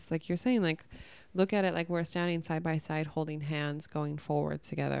do is, like you're saying, like look at it like we're standing side by side holding hands going forward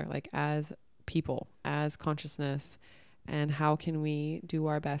together, like as people, as consciousness, and how can we do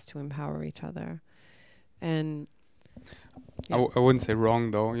our best to empower each other. And I wouldn't say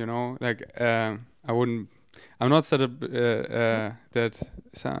wrong though, you know, like I'm not sort of that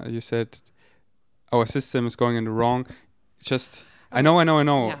you said our system is going in the wrong. It's just I know,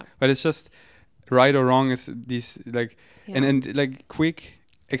 Yeah. but it's just right or wrong is these like Yeah. and like quick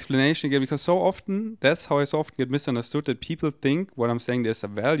explanation again, because so often that's how I so often get misunderstood, that people think what I'm saying there's a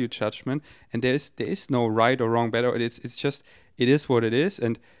value judgment and there is no right or wrong, better. It's just it is what it is.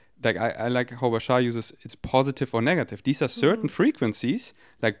 And like I like how Bashar uses it's positive or negative. These are certain frequencies,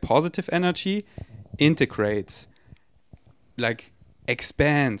 like positive energy integrates, like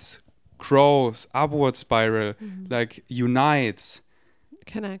expands, grows, upward spiral, like unites.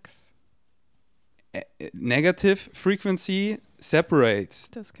 Connects. Negative frequency separates,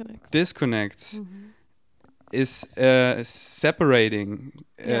 disconnects, is separating.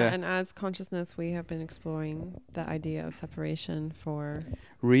 Yeah, and as consciousness, we have been exploring the idea of separation for...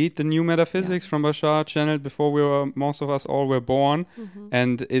 Read the new metaphysics from Bashar channel before most of us all were born.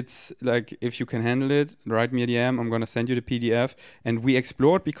 And it's like, if you can handle it, write me a DM. I'm going to send you the PDF. And we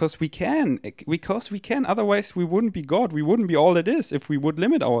explored because we can. Otherwise, we wouldn't be God. We wouldn't be all it is if we would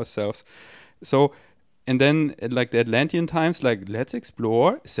limit ourselves. So... And then, like the Atlantean times, like, let's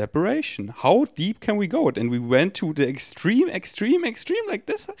explore separation. How deep can we go? And we went to the extreme. Like,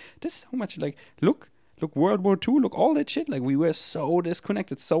 this is so much, like, look, World War II, look, all that shit. Like, we were so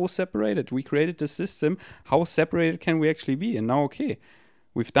disconnected, so separated. We created the system. How separated can we actually be? And now, okay,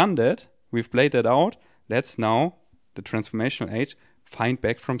 we've done that. We've played that out. Let's now, the transformational age, find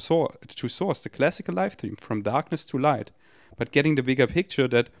back to source, the classical life theme, from darkness to light. But getting the bigger picture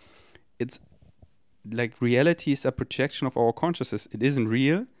that it's, like, reality is a projection of our consciousness. It isn't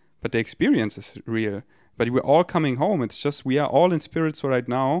real, but the experience is real. But we're all coming home. It's just we are all in spirits right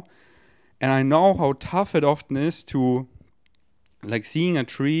now. And I know how tough it often is to, like, seeing a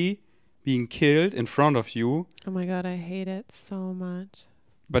tree being killed in front of you. Oh my God, I hate it so much.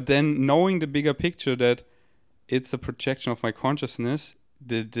 But then knowing the bigger picture that it's a projection of my consciousness,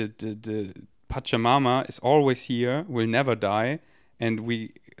 the Pachamama is always here, will never die. And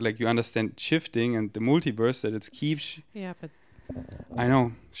we, like, you understand shifting and the multiverse, that it keeps... Yeah, but... I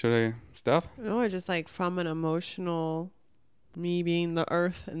know. Should I stop? No, just like from an emotional, me being the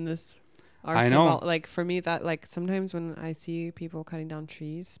earth in this... I know. Like, for me, that, like, sometimes when I see people cutting down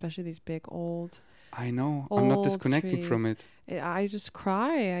trees, especially these big old... I know. I'm not disconnecting from it. I just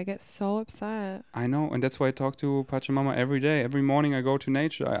cry. I get so upset. I know, and that's why I talk to Pachamama every day. Every morning I go to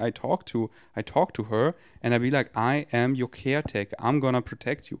nature. I talk to her, and I be like, I am your caretaker. I'm gonna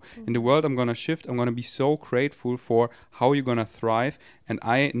protect you. In the world, I'm gonna shift. I'm gonna be so grateful for how you're gonna thrive, and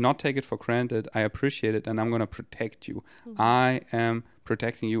I not take it for granted. I appreciate it, and I'm gonna protect you. I am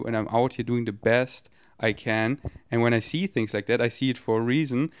protecting you, and I'm out here doing the best I can. And when I see things like that, I see it for a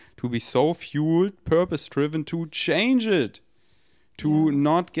reason, to be so fueled, purpose-driven, to change it. To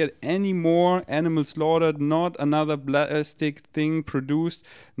not get any more animals slaughtered, not another plastic thing produced,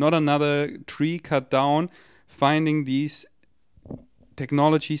 not another tree cut down, finding these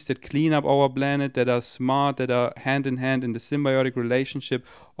technologies that clean up our planet, that are smart, that are hand in hand in the symbiotic relationship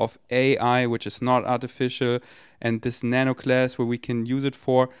of AI, which is not artificial, and this nanoclass where we can use it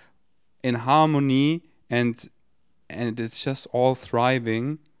for in harmony, and it's just all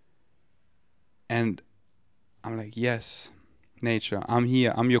thriving. And I'm like, yes, nature, I'm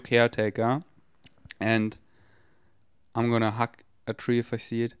here, I'm your caretaker, and I'm gonna hug a tree if I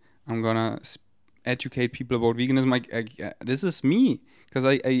see it. I'm gonna educate people about veganism. This is me, because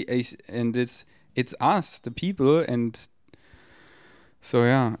I and it's us, the people, and so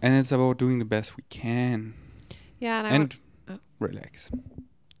yeah, and it's about doing the best we can. Yeah, and relax.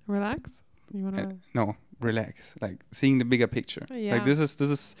 Relax. You wanna? No, relax. Like, seeing the bigger picture. Yeah. Like,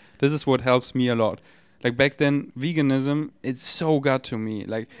 this is what helps me a lot. Like, back then, veganism, it so got to me.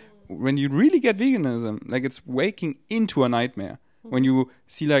 Like, when you really get veganism, like, it's waking into a nightmare. When you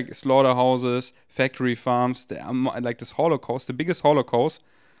see, like, slaughterhouses, factory farms, like this Holocaust, the biggest Holocaust,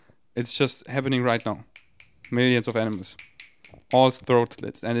 it's just happening right now. Millions of animals, all throat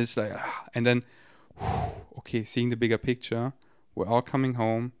slits, and it's like, and then, okay, seeing the bigger picture, we're all coming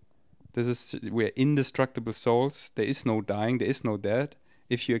home. We're indestructible souls. There is no dying. There is no death.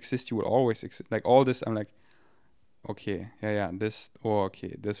 If you exist, you will always exist. Like, all this, I'm like, okay, this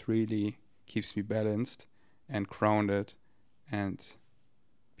really keeps me balanced and grounded and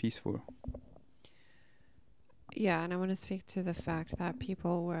peaceful. Yeah, and I want to speak to the fact that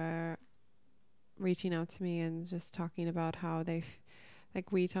people were reaching out to me and just talking about how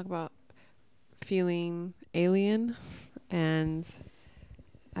like we talk about feeling alien, and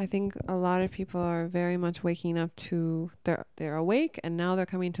I think a lot of people are very much waking up to they're awake, and now they're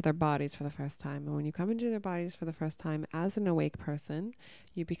coming to their bodies for the first time. And when you come into their bodies for the first time as an awake person,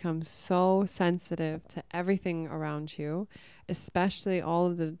 you become so sensitive to everything around you, especially all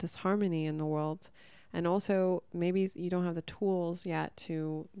of the disharmony in the world. And also maybe you don't have the tools yet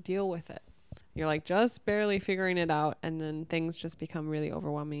to deal with it. You're like just barely figuring it out, and then things just become really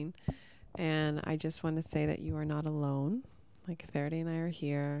overwhelming. And I just want to say that you are not alone. Like Ferdi and I are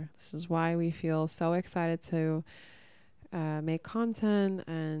here. This is why we feel so excited to make content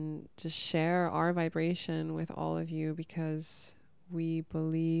and just share our vibration with all of you, because we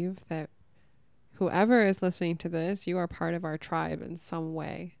believe that whoever is listening to this, you are part of our tribe in some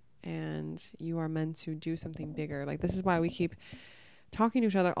way, and you are meant to do something bigger. Like, this is why we keep talking to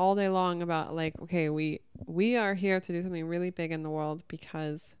each other all day long about, like, okay, we are here to do something really big in the world,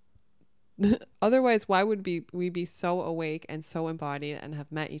 because otherwise, why would we be so awake and so embodied and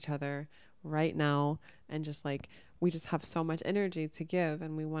have met each other right now, and just like we just have so much energy to give,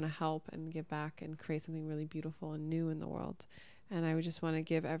 and we want to help and give back and create something really beautiful and new in the world. And I would just want to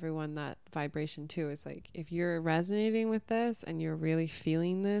give everyone that vibration too. It's like, if you're resonating with this and you're really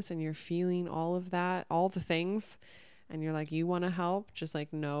feeling this and you're feeling all of that, all the things, and you're like, you want to help, just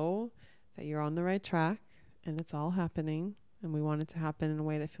like know that you're on the right track and it's all happening. And we want it to happen in a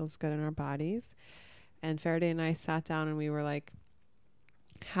way that feels good in our bodies. And Ferdi and I sat down and we were like,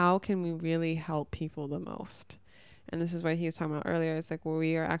 how can we really help people the most? And this is what he was talking about earlier. It's like, well,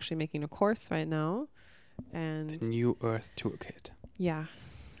 we are actually making a course right now. And The New Earth Toolkit. yeah,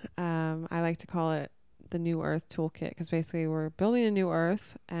 I like to call it the New Earth Toolkit, because basically we're building a new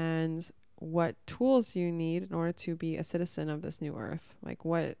earth, and what tools do you need in order to be a citizen of this new earth? Like,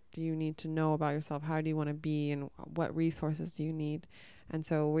 what do you need to know about yourself? How do you want to be, and what resources do you need? And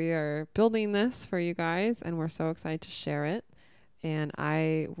so we are building this for you guys, and we're so excited to share it. And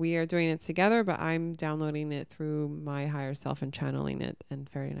we are doing it together, but I'm downloading it through my higher self and channeling it, and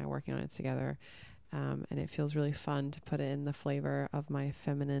Ferdi and I are working on it together. And it feels really fun to put it in the flavor of my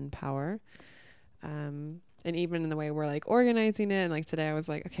feminine power. And even in the way we're like organizing it. And like today I was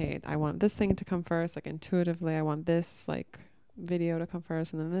like, okay, I want this thing to come first. Like intuitively, I want this like video to come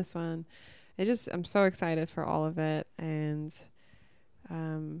first, and then this one. I'm so excited for all of it. And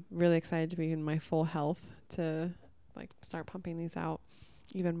really excited to be in my full health to like start pumping these out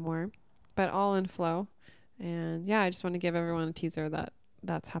even more, but all in flow. And yeah, I just want to give everyone a teaser that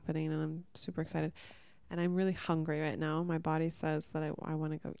that's happening, and I'm super excited. And I'm really hungry right now. My body says that I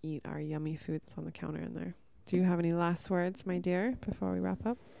want to go eat our yummy food that's on the counter in there. Do you have any last words, my dear, before we wrap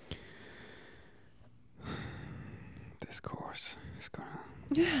up? This course is gonna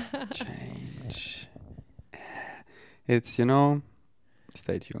change. It's,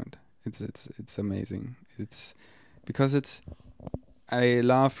 stay tuned. It's amazing. It's because I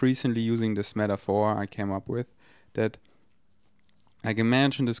love recently using this metaphor I came up with, that like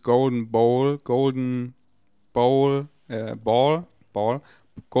imagine this golden ball in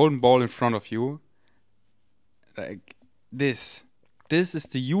front of you. Like this is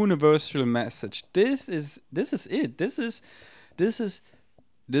the universal message. This is it. This is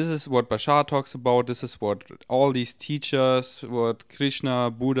what Bashar talks about. This is what all these teachers, what Krishna,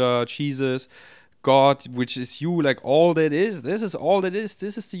 Buddha, Jesus, God, which is you, like all that is. This is all that is.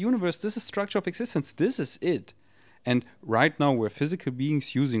 This is the universe. This is structure of existence. This is it. And right now we're physical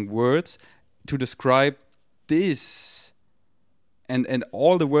beings using words to describe this. And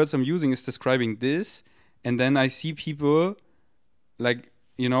all the words I'm using is describing this. And then I see people, like,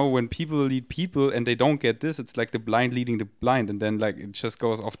 when people lead people and they don't get this, it's like the blind leading the blind. And then like it just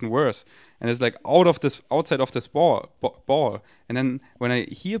goes often worse. And it's like outside of this ball. And then when I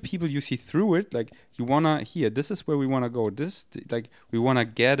hear people, you see through it, like you want to hear, this is where we want to go. This, like, we want to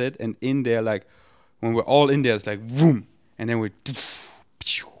get it. And in there, like, when we're all in there, it's like, boom. And then we,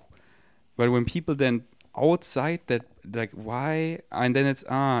 but when people then outside that, like, why? And then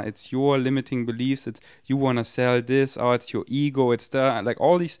it's your limiting beliefs. It's you want to sell this. It's your ego. It's like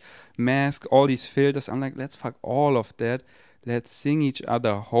all these masks, all these filters. I'm like, let's fuck all of that. Let's sing each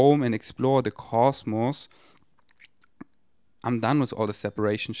other home and explore the cosmos. I'm done with all the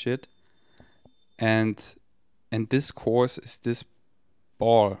separation shit. And this course is this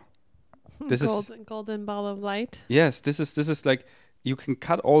ball. This golden ball of light. Yes, this is like, you can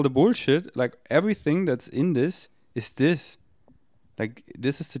cut all the bullshit. Like everything that's in this is this. Like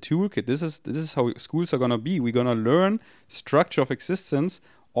this is the toolkit. This is how schools are gonna be. We're gonna learn structure of existence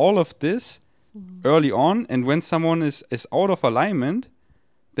all of this early on, and when someone is out of alignment,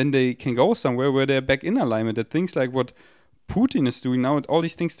 then they can go somewhere where they're back in alignment. That things like what Putin is doing now, all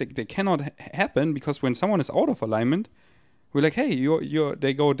these things, they cannot happen, because when someone is out of alignment, we're like, hey,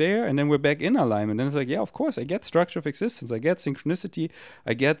 they go there, and then we're back in alignment. And it's like, yeah, of course, I get structure of existence, I get synchronicity,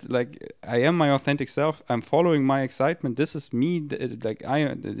 I get, like, I am my authentic self, I'm following my excitement, this is me,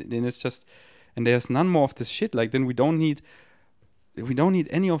 and it's just, and there's none more of this shit. Like, then we don't need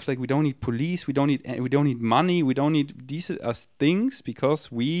any of, like, we don't need police, we don't need money, we don't need these as things,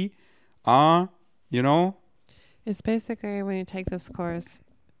 because we are, you know. It's basically, when you take this course,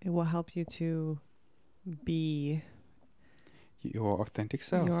 it will help you to be your authentic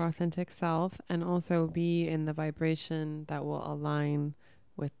self, and also be in the vibration that will align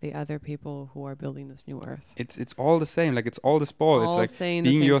with the other people who are building this new earth. It's all the same. Like, it's all this ball. It's like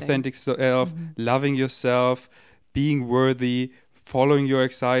being your authentic self, loving yourself, being worthy, following your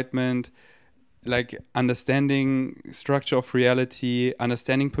excitement, like understanding structure of reality,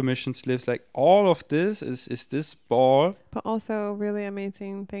 understanding permission slips. Like, all of this is this ball. But also really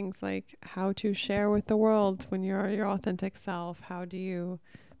amazing things like how to share with the world when you're your authentic self. How do you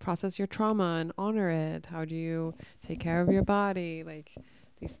process your trauma and honor it? How do you take care of your body? Like,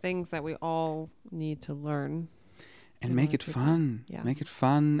 these things that we all need to learn. And make it fun. Yeah. Make it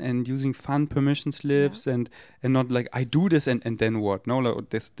fun, and using fun permission slips, and not like, I do this and then what? No,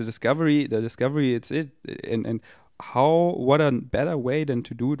 like, the discovery, it's it. And what a better way than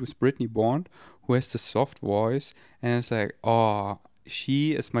to do it with Brittnee Bond, who has the soft voice, and it's like, oh,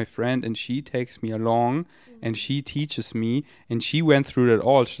 she is my friend, and she takes me along, and she teaches me, and she went through that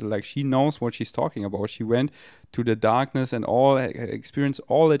all. She knows what she's talking about. She went to the darkness and experienced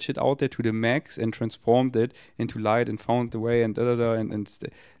all that shit out there to the max, and transformed it into light, and found the way, and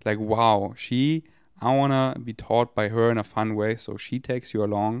like, wow, I wanna be taught by her in a fun way. So she takes you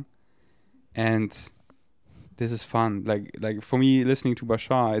along, and this is fun. Like for me, listening to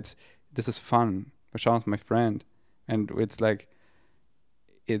Bashar, this is fun. Bashar's my friend, and it's like,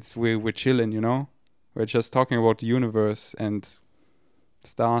 we're chilling, you know. We're just talking about the universe and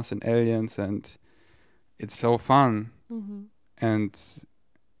stars and aliens, and it's so fun. And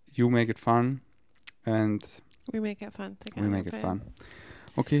you make it fun, and we make it fun together. We make it fun.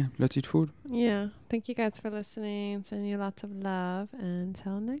 Okay, let's eat food. Yeah. Thank you guys for listening. Sending you lots of love.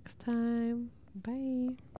 Until next time. Bye.